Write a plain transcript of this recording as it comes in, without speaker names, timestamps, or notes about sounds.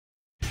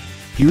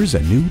Here's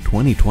a new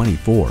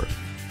 2024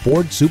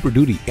 Ford Super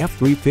Duty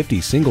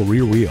F-350 single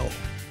rear wheel.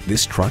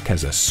 This truck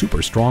has a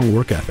super strong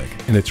work ethic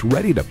and it's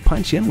ready to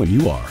punch in when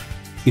you are.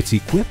 It's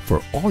equipped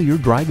for all your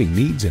driving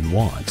needs and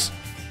wants.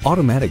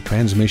 Automatic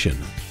transmission,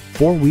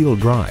 four-wheel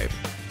drive,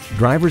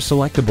 driver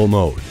selectable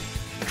mode,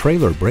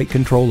 trailer brake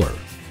controller,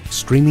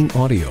 streaming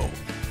audio,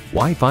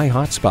 Wi-Fi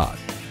hotspot,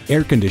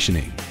 air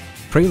conditioning,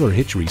 trailer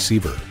hitch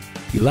receiver,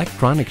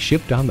 electronic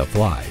shift on the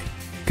fly,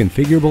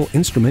 configurable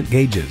instrument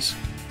gauges,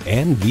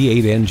 and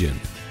V8 engine.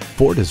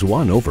 Ford has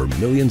won over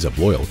millions of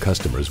loyal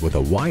customers with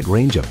a wide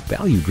range of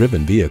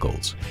value-driven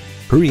vehicles.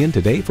 Hurry in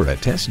today for a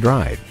test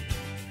drive.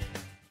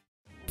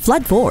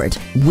 Flood Ford,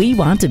 we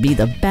want to be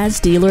the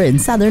best dealer in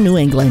Southern New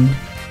England.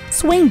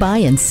 Swing by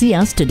and see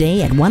us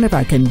today at one of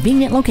our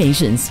convenient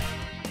locations.